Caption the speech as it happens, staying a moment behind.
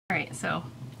Alright, so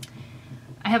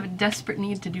I have a desperate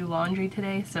need to do laundry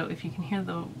today, so if you can hear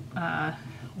the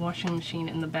washing machine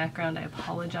in the background, I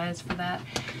apologize for that.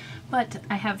 But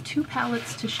I have 2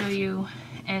 palettes to show you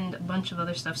and a bunch of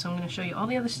other stuff, so I'm going to show you all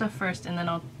the other stuff first, and then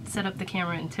I'll set up the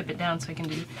camera and tip it down so I can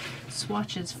do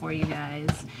swatches for you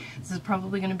guys. This is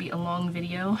probably going to be a long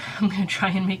video. I'm going to try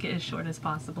and make it as short as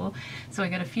possible. So I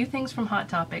got a few things from Hot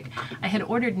Topic. I had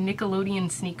ordered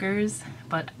Nickelodeon sneakers,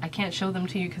 but I can't show them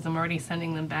to you because I'm already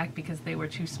sending them back because they were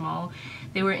too small.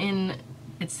 They were in,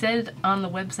 it said on the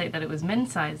website that it was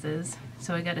men's sizes,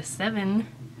 so I got a 7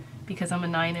 because I'm a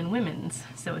 9 in women's.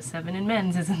 So a 7 in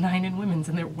men's is a 9 in women's,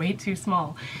 and they're way too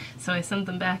small. So I sent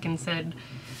them back and said,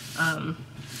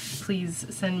 please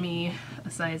send me a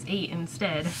size 8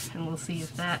 instead, and we'll see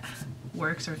if that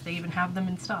works or if they even have them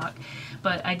in stock.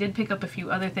 But I did pick up a few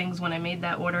other things when I made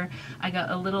that order. I got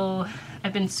a little,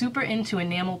 I've been super into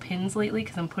enamel pins lately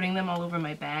because I'm putting them all over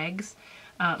my bags,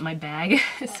 my bag.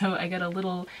 So I got a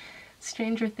little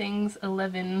Stranger Things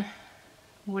 11,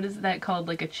 what is that called,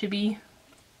 like a chibi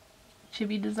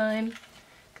design,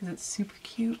 because it's super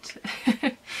cute.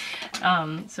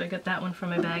 So I got that one for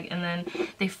my bag, and then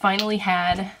they finally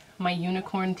had my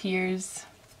Unicorn Tears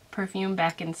perfume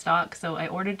back in stock, so I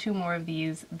ordered 2 more of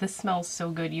these. This smells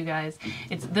so good, you guys.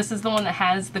 This is the one that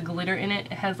has the glitter in it.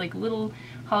 It has like little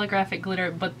holographic glitter,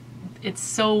 but it's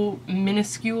so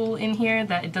minuscule in here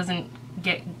that it doesn't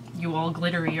get you all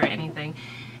glittery or anything.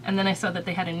 And then I saw that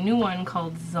they had a new one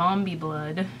called Zombie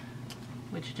Blood,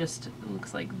 which just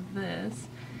looks like this.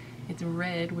 It's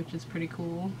red, which is pretty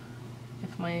cool,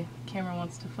 if my camera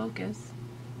wants to focus.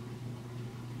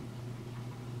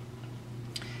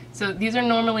 So these are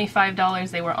normally $5.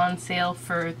 They were on sale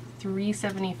for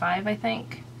 $3.75, I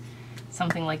think.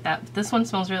 Something like that. This one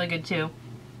smells really good too.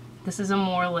 This is a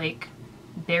more like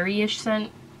berry-ish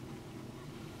scent.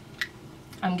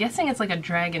 I'm guessing it's like a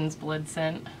dragon's blood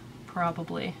scent.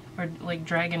 Probably, or like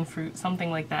dragon fruit,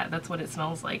 something like that. That's what it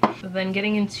smells like. So then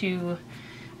getting into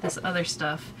this other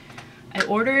stuff, I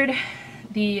ordered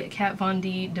the Kat Von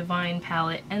D Divine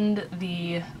palette and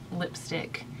the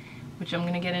lipstick, which I'm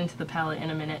gonna get into the palette in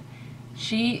a minute.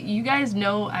 You guys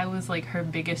know I was like her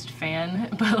biggest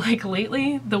fan, but like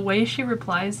lately the way she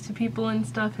replies to people and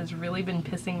stuff has really been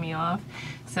pissing me off.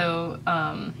 So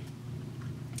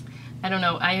I don't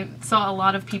know, I saw a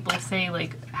lot of people say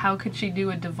like, how could she do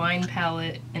a Divine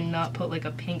palette and not put like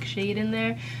a pink shade in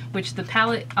there? Which the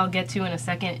palette I'll get to in a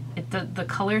second. The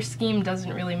color scheme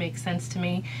doesn't really make sense to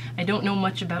me. I don't know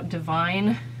much about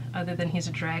Divine other than he's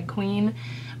a drag queen,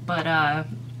 but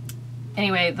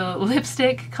anyway, the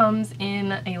lipstick comes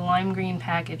in a lime green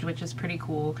package, which is pretty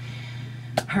cool.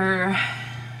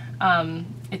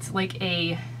 It's like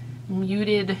a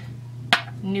muted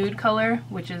nude color,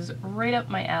 which is right up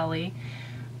my alley.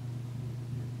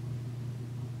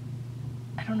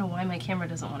 I don't know why my camera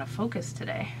doesn't want to focus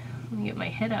today. Let me get my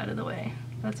head out of the way.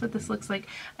 That's what this looks like.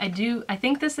 I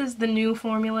think this is the new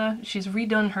formula. She's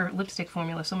redone her lipstick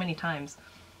formula so many times.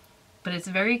 But it's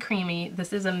very creamy.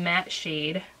 This is a matte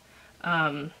shade.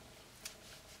 I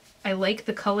like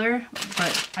the color,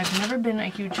 but I've never been a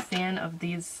huge fan of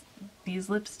these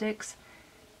lipsticks.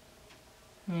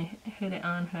 Let me hit it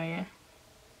on for you.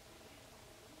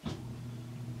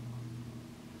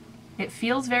 It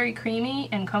feels very creamy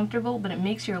and comfortable, but it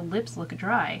makes your lips look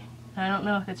dry. I don't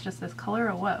know if it's just this color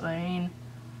or what, but I mean,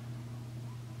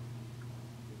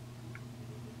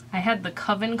 I had the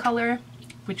Coven color,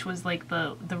 which was like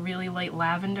the really light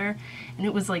lavender, and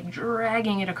it was like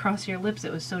dragging it across your lips.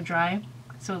 It was so dry.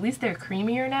 So at least they're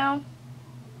creamier now,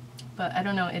 but I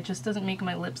don't know, it just doesn't make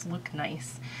my lips look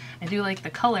nice. I do like the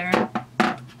color,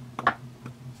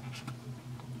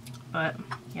 but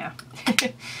yeah.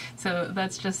 So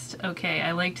that's just okay.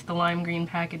 I liked the lime green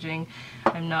packaging.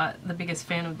 I'm not the biggest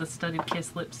fan of the Studded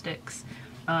Kiss lipsticks.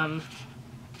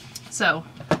 So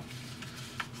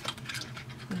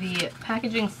the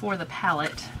packaging for the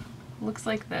palette looks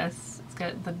like this. It's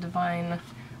got the Divine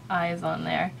eyes on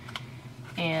there,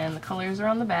 and the colors are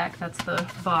on the back. That's the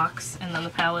box, and then the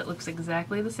palette looks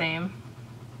exactly the same.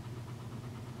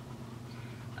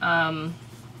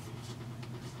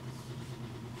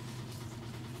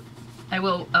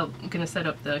 I'm gonna set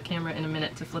up the camera in a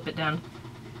minute to flip it down.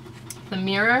 The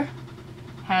mirror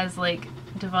has like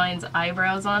Divine's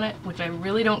eyebrows on it, which I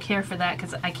really don't care for that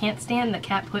because I can't stand that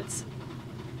Kat puts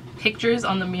pictures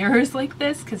on the mirrors like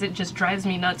this because it just drives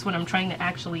me nuts when I'm trying to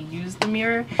actually use the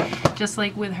mirror. Just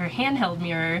like with her handheld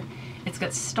mirror, it's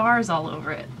got stars all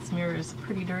over it. This mirror is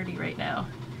pretty dirty right now,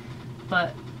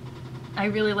 but I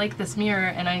really like this mirror,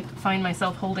 and I find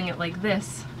myself holding it like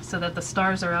this so that the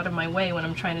stars are out of my way when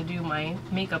I'm trying to do my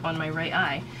makeup on my right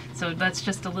eye. So that's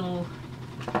just a little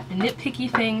a nitpicky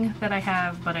thing that I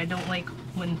have, but I don't like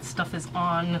when stuff is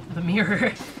on the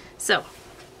mirror. So,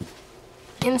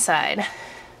 inside,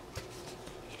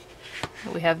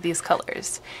 we have these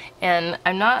colors. And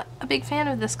I'm not a big fan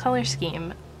of this color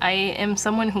scheme. I am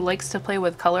someone who likes to play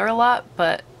with color a lot,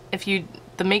 but if you,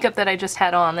 the makeup that I just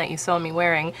had on that you saw me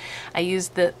wearing, I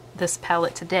used this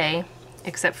palette today,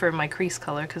 except for my crease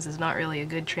color because there's not really a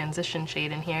good transition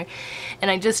shade in here.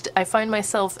 And I find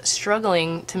myself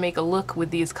struggling to make a look with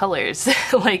these colors.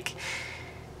 Like,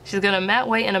 she's got a matte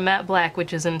white and a matte black,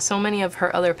 which is in so many of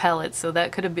her other palettes, so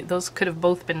that could have been, those could have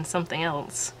both been something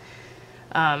else.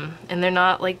 And they're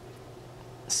not like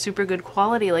super good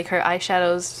quality like her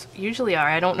eyeshadows usually are.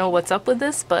 I don't know what's up with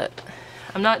this, but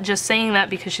I'm not just saying that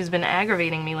because she's been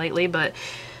aggravating me lately, but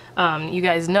you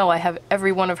guys know I have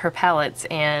every one of her palettes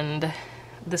and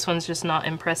this one's just not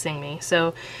impressing me.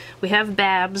 So we have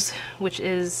Babs, which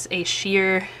is a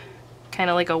sheer kind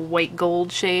of like a white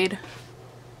gold shade.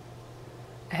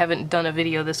 I haven't done a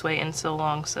video this way in so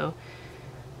long, so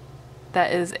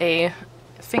that is a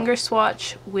finger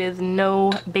swatch with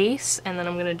no base, and then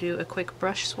I'm going to do a quick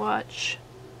brush swatch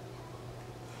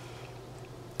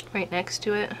right next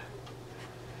to it.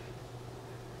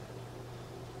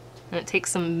 And it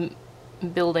takes some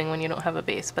building when you don't have a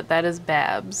base, but that is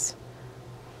Babs.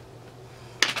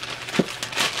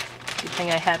 Good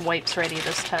thing I had wipes ready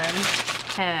this time.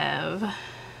 Have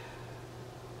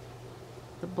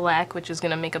the black, which is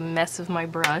going to make a mess of my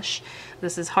brush.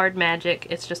 This is Hard Magic.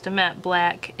 It's just a matte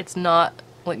black. It's not,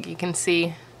 like you can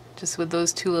see, just with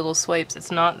those two little swipes,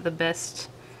 it's not the best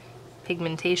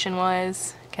pigmentation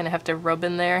wise. Kind of have to rub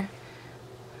in there.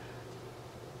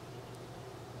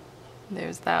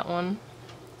 There's that one.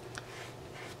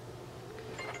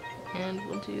 And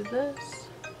we'll do this.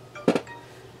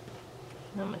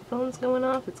 Now my phone's going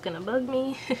off, it's gonna bug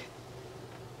me.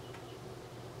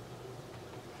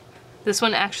 This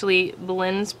one actually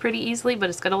blends pretty easily, but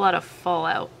it's got a lot of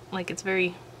fallout. Like, it's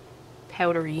very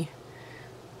powdery.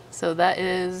 So that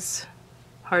is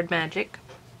Hard Magic.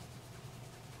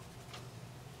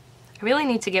 I really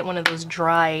need to get one of those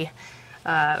dry,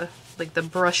 like the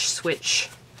brush switch,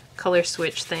 color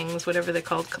switch things, whatever they're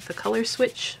called, the color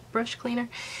switch brush cleaner.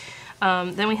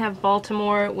 Then we have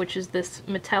Baltimore, which is this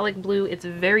metallic blue. It's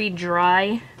very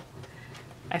dry.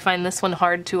 I find this one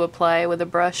hard to apply with a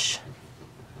brush.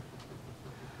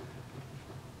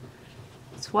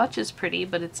 Swatch is pretty,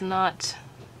 but it's not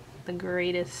the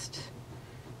greatest,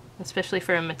 especially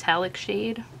for a metallic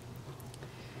shade.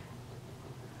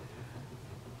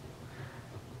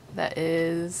 That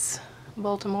is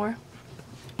Baltimore.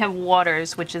 I have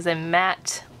Waters, which is a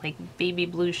matte, like baby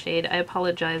blue shade. I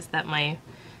apologize that my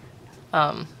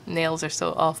nails are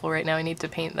so awful right now. I need to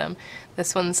paint them.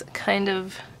 This one's kind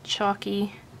of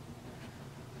chalky.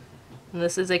 And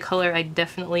this is a color I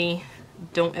definitely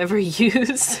don't ever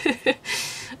use.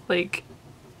 Like,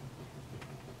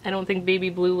 I don't think baby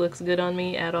blue looks good on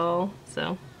me at all,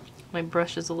 so my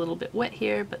brush is a little bit wet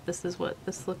here, but this is what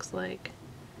this looks like.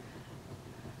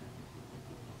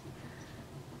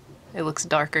 It looks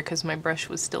darker because my brush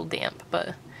was still damp,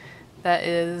 but that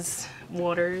is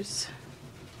Waters.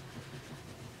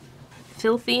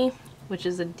 Filthy, which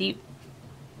is a deep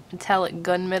metallic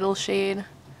gunmetal shade.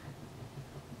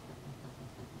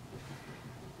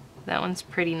 That one's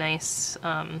pretty nice,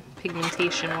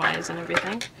 pigmentation-wise and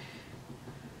everything.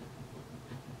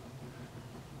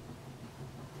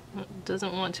 It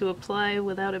doesn't want to apply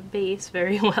without a base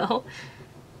very well.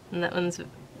 And that one's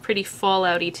pretty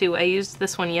fallouty too. I used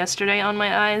this one yesterday on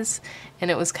my eyes, and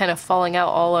it was kind of falling out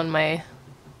all on my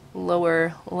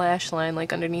lower lash line,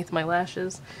 like underneath my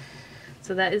lashes.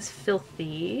 So that is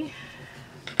Filthy.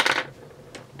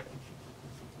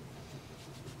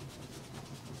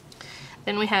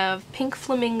 Then we have Pink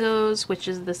Flamingos, which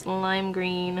is this lime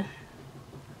green.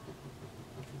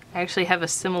 I actually have a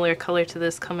similar color to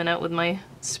this coming out with my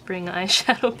spring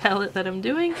eyeshadow palette that I'm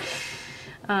doing.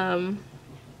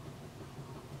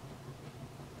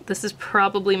 This is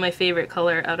probably my favorite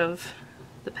color out of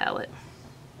the palette.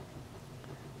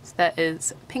 So that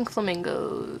is Pink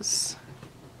Flamingos.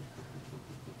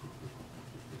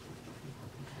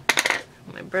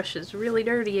 My brush is really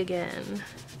dirty again.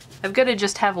 I've got to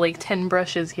just have like 10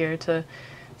 brushes here to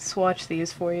swatch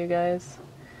these for you guys.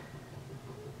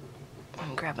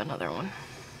 And grab another one.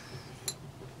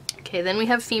 Okay, then we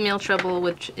have Female Trouble,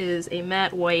 which is a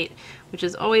matte white, which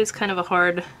is always kind of a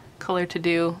hard color to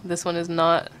do. This one is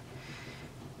not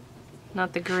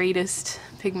the greatest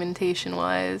pigmentation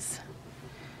wise.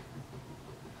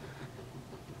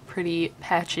 Pretty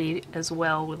patchy as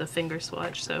well with a finger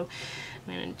swatch, so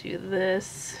I'm gonna do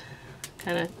this,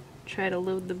 kind of try to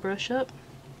load the brush up.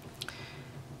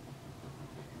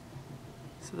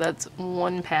 So that's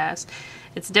one pass.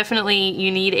 It's definitely,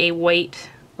 you need a white,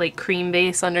 like cream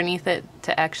base underneath it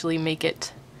to actually make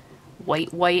it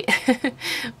white.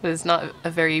 But it's not a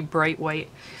very bright white.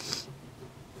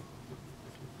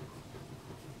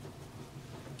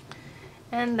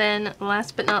 And then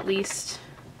last but not least,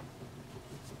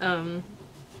 I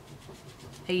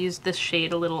used this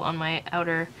shade a little on my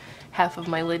outer half of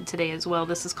my lid today as well.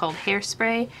 This is called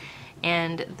Hairspray,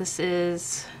 and this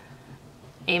is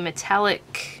a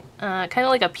metallic, kind of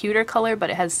like a pewter color, but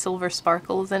it has silver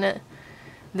sparkles in it.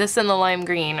 This and the lime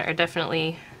green are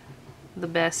definitely the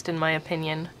best in my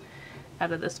opinion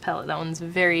out of this palette. That one's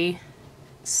very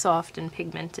soft and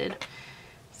pigmented.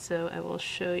 So I will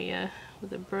show you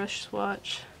with a brush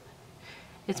swatch.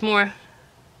 It's more,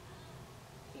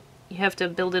 you have to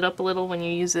build it up a little when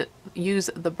you use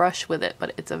the brush with it,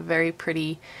 but it's a very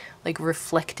pretty, like,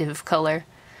 reflective color.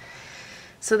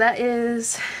 So that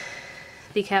is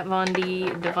the Kat Von D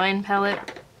Divine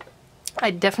palette.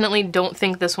 I definitely don't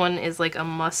think this one is like a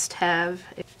must-have.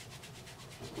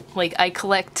 Like, I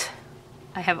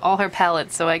have all her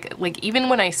palettes, so like, even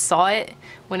when I saw it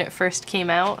when it first came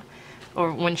out,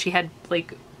 or when she had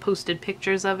like posted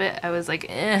pictures of it, I was like,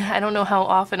 I don't know how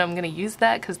often I'm gonna use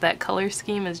that, because that color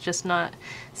scheme is just not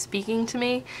speaking to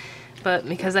me. But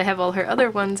because I have all her other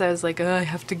ones, I was like, oh, I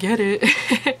have to get it.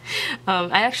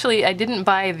 I didn't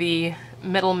buy the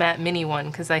Metal Matte Mini one,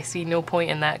 because I see no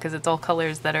point in that, because it's all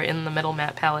colors that are in the Metal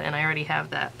Matte palette, and I already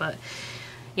have that. But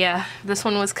yeah, this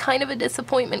one was kind of a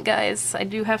disappointment, guys. I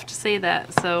do have to say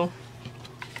that. So,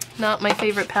 not my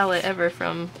favorite palette ever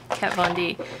from Kat Von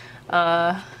D.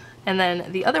 And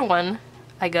then the other one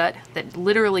I got that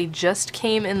literally just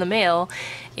came in the mail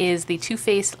is the Too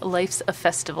Faced Life's a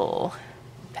Festival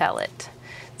palette.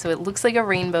 So it looks like a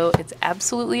rainbow. It's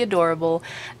absolutely adorable.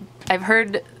 I've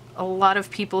heard a lot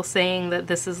of people saying that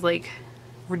this is like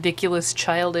ridiculous,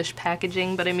 childish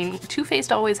packaging, but I mean, Too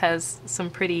Faced always has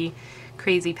some pretty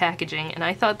crazy packaging, and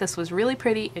I thought this was really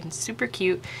pretty and super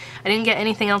cute. I didn't get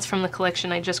anything else from the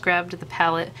collection, I just grabbed the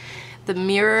palette. The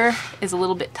mirror is a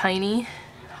little bit tiny.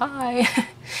 Hi!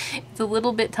 It's a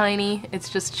little bit tiny. It's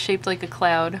just shaped like a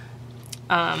cloud.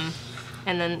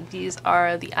 And then these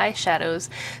are the eyeshadows.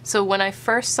 So when I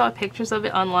first saw pictures of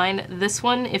it online, this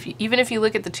one, even if you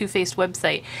look at the Too Faced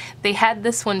website, they had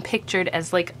this one pictured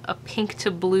as like a pink to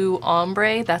blue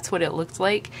ombre. That's what it looked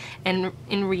like. And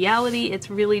in reality, it's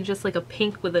really just like a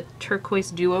pink with a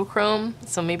turquoise duochrome.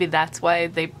 So maybe that's why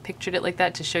they pictured it like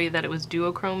that, to show you that it was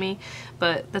duochromy.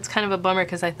 But that's kind of a bummer,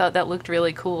 because I thought that looked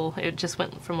really cool. It just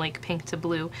went from like pink to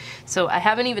blue. So I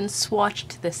haven't even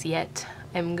swatched this yet.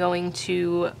 I'm going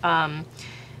to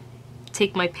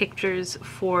take my pictures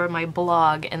for my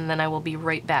blog, and then I will be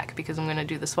right back, because I'm going to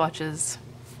do the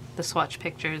swatch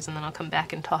pictures, and then I'll come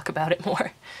back and talk about it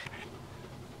more.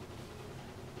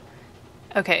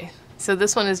 Okay, so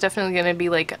this one is definitely going to be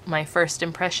like my first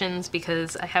impressions,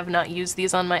 because I have not used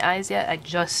these on my eyes yet. I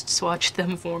just swatched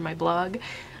them for my blog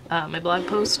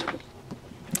post.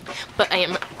 But I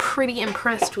am pretty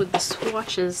impressed with the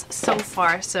swatches so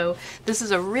far. So this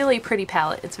is a really pretty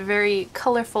palette. It's very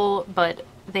colorful, but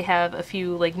they have a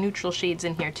few like neutral shades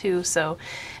in here too, so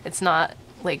it's not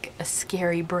like a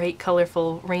scary, bright,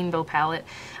 colorful rainbow palette.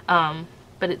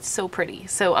 But it's so pretty.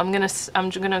 So I'm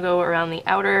gonna go around the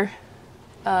outer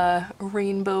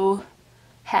rainbow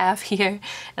half here,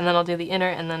 and then I'll do the inner,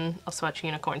 and then I'll swatch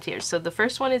Unicorn Tears. So the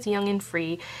first one is Young and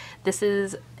Free. This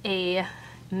is a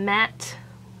matte,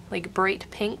 like bright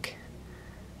pink.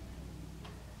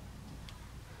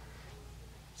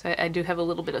 So I do have a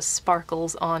little bit of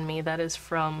sparkles on me. That is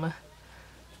from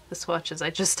the swatches I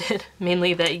just did,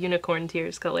 mainly that Unicorn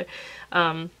Tears color.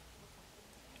 I'll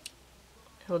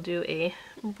do a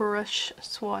brush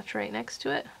swatch right next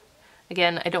to it.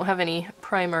 Again, I don't have any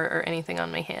primer or anything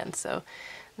on my hand, so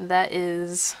that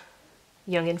is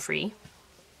Young and Free.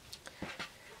 I'm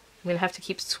gonna have to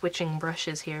keep switching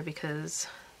brushes here, because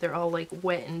they're all like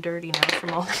wet and dirty now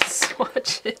from all these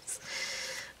swatches.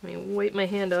 Let me wipe my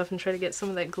hand off and try to get some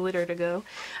of that glitter to go.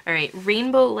 Alright,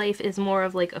 Rainbow Life is more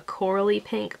of like a corally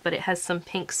pink, but it has some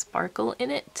pink sparkle in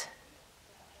it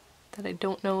that I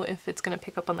don't know if it's going to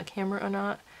pick up on the camera or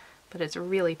not, but it's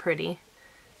really pretty.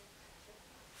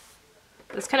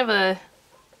 It's kind of a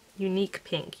unique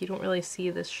pink. You don't really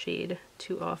see this shade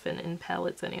too often in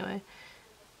palettes anyway.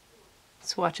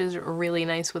 Swatches are really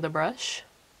nice with a brush.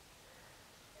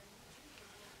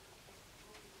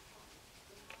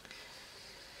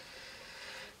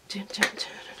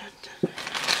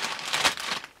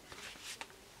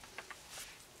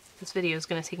 This video is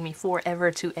going to take me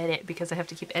forever to edit, because I have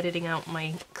to keep editing out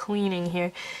my cleaning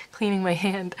here, cleaning my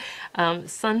hand.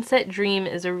 Sunset Dream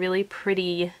is a really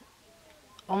pretty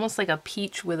almost like a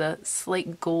peach with a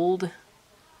slight gold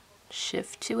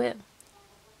shift to it.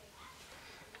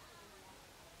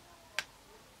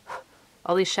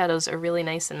 All these shadows are really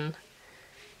nice and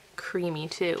creamy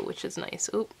too, which is nice.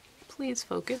 Oh, please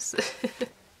focus.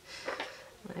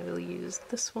 I will use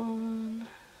this one.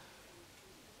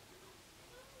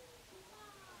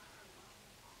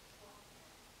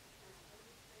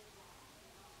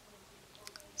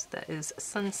 So that is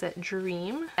Sunset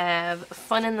Dream. I have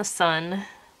Fun in the Sun.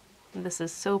 This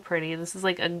is so pretty. This is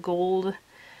like a gold.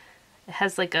 It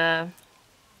has like a,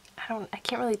 I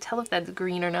can't really tell if that's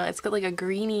green or not. It's got like a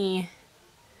greeny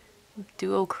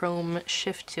duochrome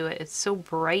shift to it. It's so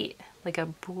bright, like a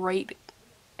bright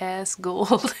ass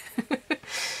gold.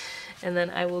 And then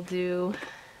I will do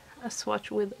a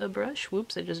swatch with a brush.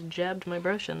 Whoops, I just jabbed my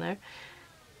brush in there.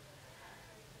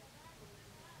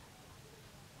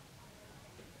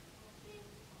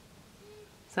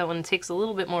 So that one takes a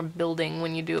little bit more building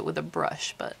when you do it with a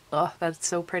brush, but oh, that's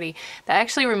so pretty. That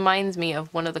actually reminds me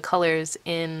of one of the colors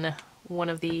in one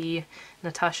of the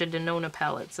Natasha Denona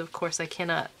palettes. Of course, I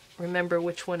cannot remember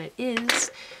which one it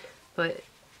is, but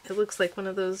it looks like one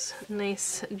of those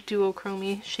nice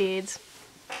duochrome shades.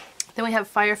 Then we have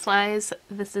Fireflies.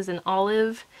 This is an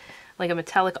olive, like a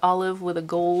metallic olive with a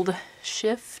gold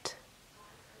shift.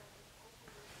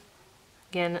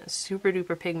 Again, super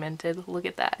duper pigmented. Look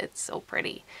at that, it's so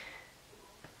pretty.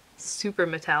 Super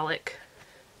metallic.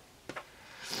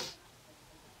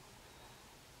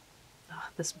 Oh,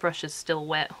 this brush is still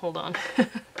wet, hold on.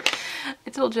 I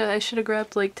told you I should have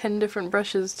grabbed like 10 different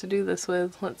brushes to do this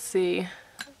with. Let's see.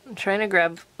 I'm trying to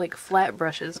grab like flat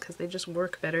brushes because they just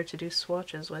work better to do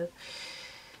swatches with.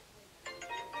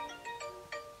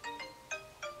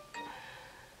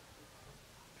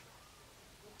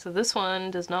 So this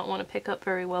one does not want to pick up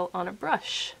very well on a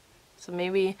brush. So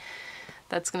maybe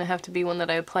that's going to have to be one that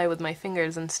I apply with my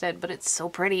fingers instead, but it's so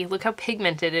pretty. Look how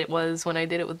pigmented it was when I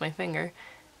did it with my finger.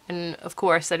 And of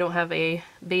course I don't have a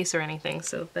base or anything,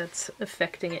 so that's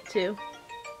affecting it too.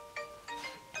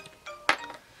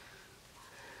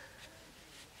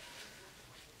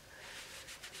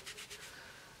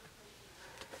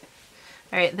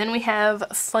 Alright, then we have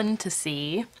Fun to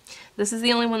See. This is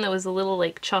the only one that was a little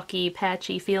like chalky,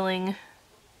 patchy feeling.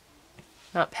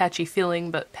 Not patchy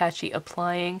feeling, but patchy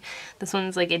applying. This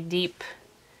one's like a deep...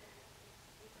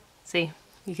 See,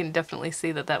 you can definitely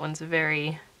see that that one's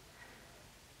very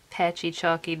patchy,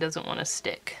 chalky, doesn't want to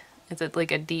stick. It's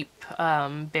like a deep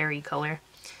berry color.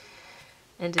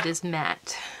 And it is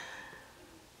matte.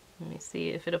 Let me see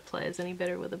if it applies any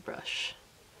better with a brush.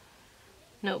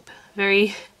 Nope,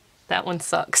 very... That one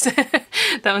sucks. That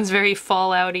one's very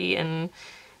fallouty and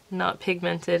not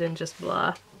pigmented and just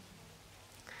blah.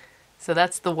 So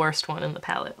that's the worst one in the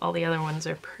palette. All the other ones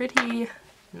are pretty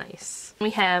nice.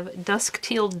 We have Dusk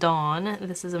Teal Dawn.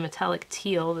 This is a metallic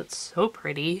teal that's so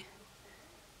pretty.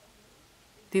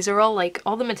 These are all like,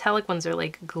 all the metallic ones are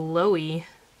like glowy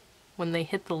when they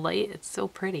hit the light. It's so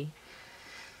pretty.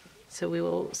 So we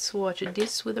will swatch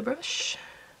this with a brush.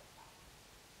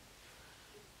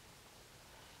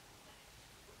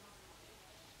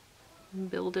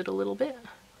 Build it a little bit.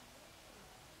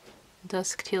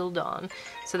 Dusk Till Dawn.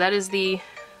 So that is the,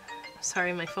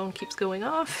 sorry my phone keeps going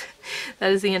off.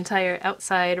 That is the entire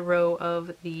outside row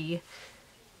of the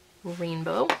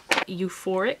rainbow.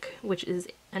 Euphoric, which is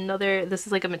another, this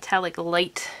is like a metallic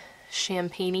light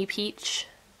champagne-y peach.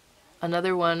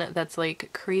 Another one that's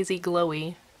like crazy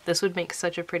glowy. This would make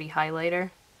such a pretty highlighter.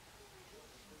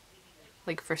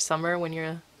 Like for summer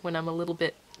when I'm a little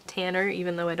bit tanner,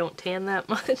 even though I don't tan that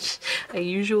much. I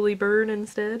usually burn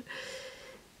instead.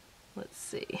 Let's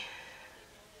see.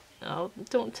 Oh,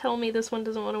 don't tell me this one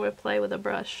doesn't want to apply with a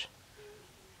brush.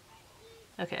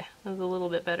 Okay, that's a little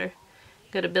bit better.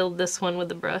 Gotta build this one with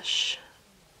the brush.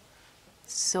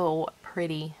 So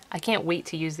pretty. I can't wait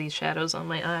to use these shadows on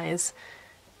my eyes.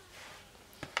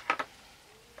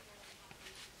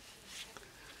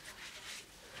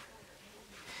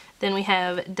 Then we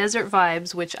have Desert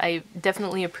Vibes, which I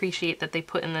definitely appreciate that they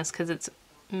put in this because it's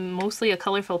mostly a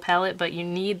colorful palette, but you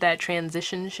need that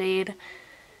transition shade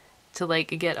to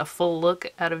like get a full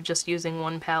look out of just using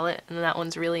one palette. And that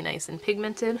one's really nice and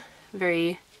pigmented.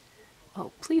 Very,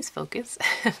 oh please focus,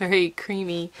 very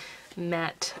creamy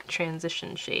matte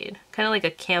transition shade. Kind of like a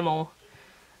camel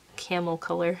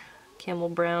color, camel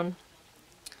brown.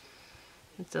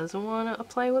 It doesn't want to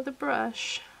apply with a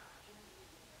brush.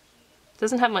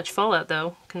 Doesn't have much fallout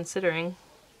though, considering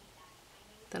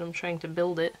that I'm trying to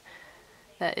build it.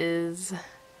 That is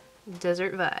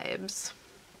Desert Vibes.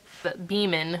 But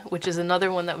Beamin', which is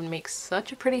another one that would make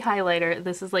such a pretty highlighter.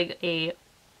 This is like a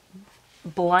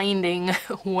blinding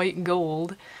white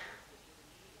gold.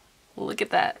 Look at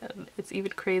that. It's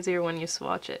even crazier when you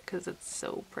swatch it because it's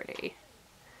so pretty.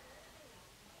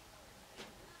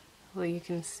 Well, you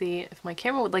can see, if my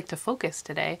camera would like to focus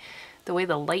today, the way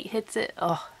the light hits it,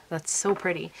 oh, that's so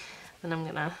pretty. And I'm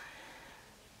gonna,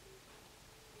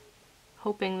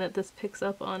 hoping that this picks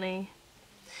up on a,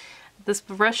 this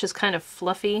brush is kind of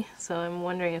fluffy, so I'm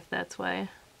wondering if that's why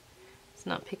it's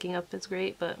not picking up as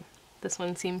great, but this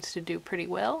one seems to do pretty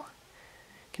well.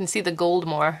 You can see the gold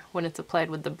more when it's applied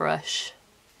with the brush.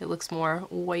 It looks more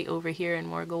white over here and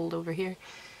more gold over here.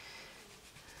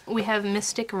 We have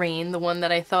Mystic Rain, the one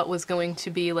that I thought was going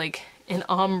to be like an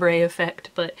ombre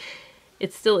effect, but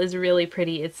it still is really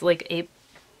pretty. It's like a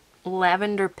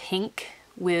lavender pink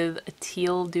with a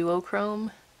teal duochrome.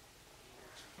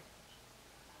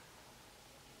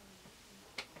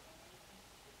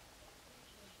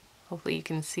 Hopefully you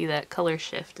can see that color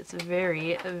shift. It's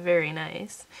very, very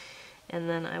nice. And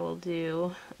then I will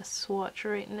do a swatch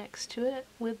right next to it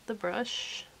with the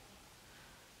brush.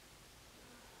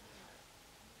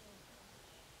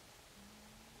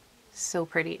 So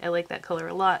pretty. I like that color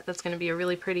a lot. That's going to be a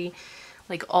really pretty,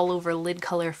 like, all over lid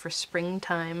color for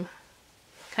springtime.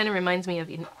 Kind of reminds me of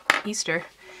Easter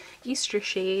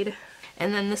shade.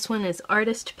 And then this one is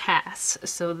Artist Pass.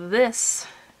 So this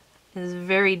is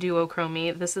very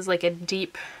duochromy. This is like a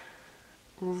deep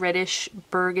reddish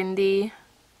burgundy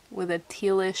with a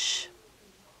tealish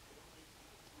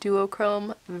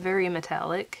duochrome, very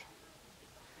metallic.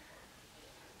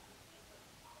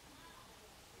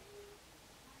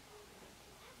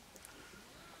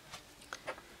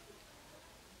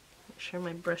 Make sure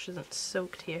my brush isn't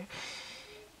soaked here.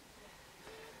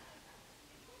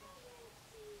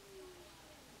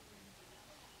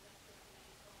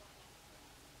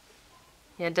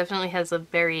 Yeah, it definitely has a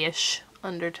berryish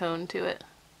undertone to it.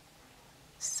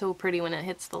 So pretty when it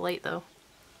hits the light though.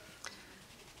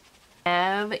 I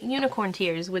have Unicorn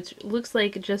Tears, which looks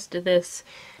like just this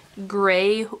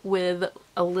gray with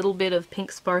a little bit of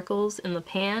pink sparkles in the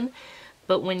pan,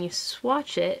 but when you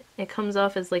swatch it, it comes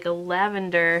off as like a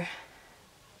lavender,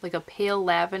 like a pale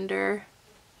lavender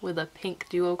with a pink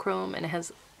duochrome, and it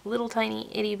has little tiny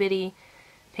itty bitty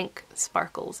pink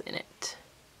sparkles in it.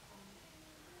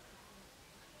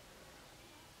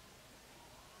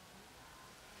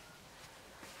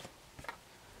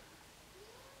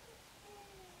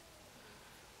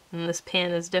 And this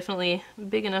pan is definitely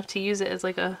big enough to use it as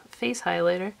like a face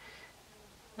highlighter.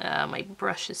 My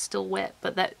brush is still wet,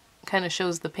 but that kind of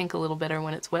shows the pink a little better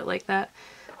when it's wet like that.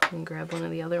 I can grab one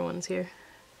of the other ones here.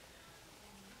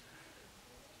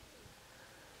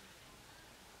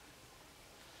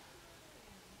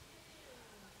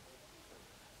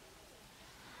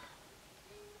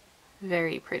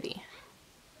 Very pretty.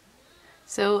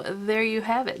 So there you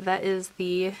have it. That is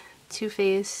the Too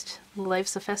Faced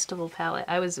Life's a Festival palette.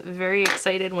 I was very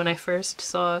excited when I first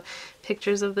saw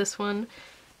pictures of this one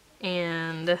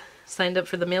and signed up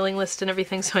for the mailing list and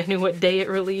everything, so I knew what day it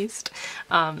released.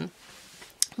 But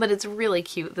it's really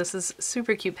cute. This is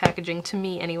super cute packaging to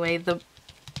me anyway. The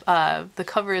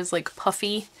cover is like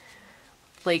puffy,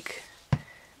 like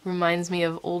reminds me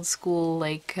of old school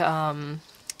like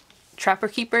Trapper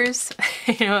Keepers.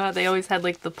 You know how they always had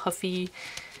like the puffiness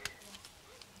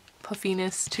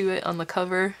to it on the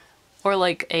cover, or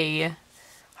like a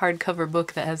hardcover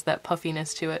book that has that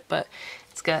puffiness to it, but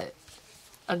it's got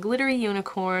a glittery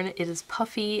unicorn, it is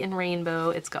puffy and rainbow,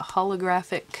 it's got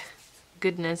holographic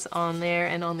goodness on there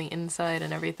and on the inside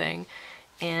and everything,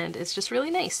 and it's just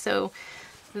really nice. So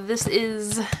this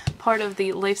is part of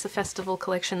the Life's a Festival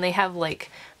collection. They have like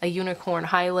a unicorn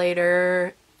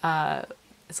highlighter,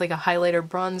 it's like a highlighter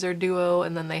bronzer duo,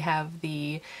 and then they have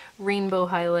the rainbow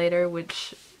highlighter,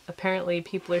 which apparently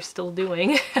people are still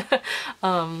doing.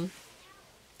 But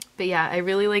yeah, I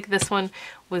really like this one.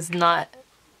 Was not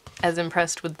as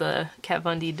impressed with the Kat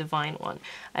Von D Divine one.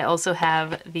 I also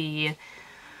have the,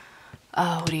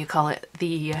 what do you call it?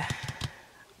 The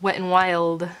Wet n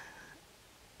Wild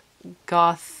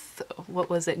Goth, what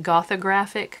was it?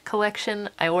 Gothographic collection.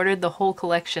 I ordered the whole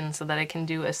collection so that I can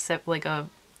do like a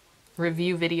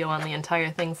review video on the entire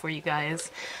thing for you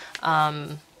guys.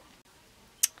 And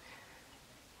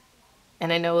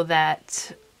I know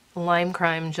that Lime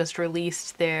Crime just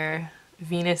released their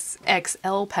Venus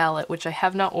XL palette, which I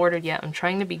have not ordered yet. I'm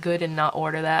trying to be good and not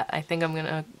order that. I think I'm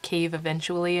gonna cave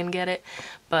eventually and get it,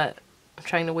 but I'm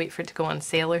trying to wait for it to go on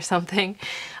sale or something.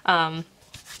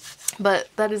 But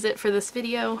that is it for this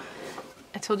video.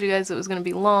 I told you guys it was going to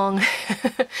be long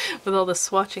with all the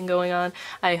swatching going on.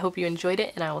 I hope you enjoyed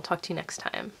it, and I will talk to you next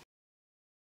time.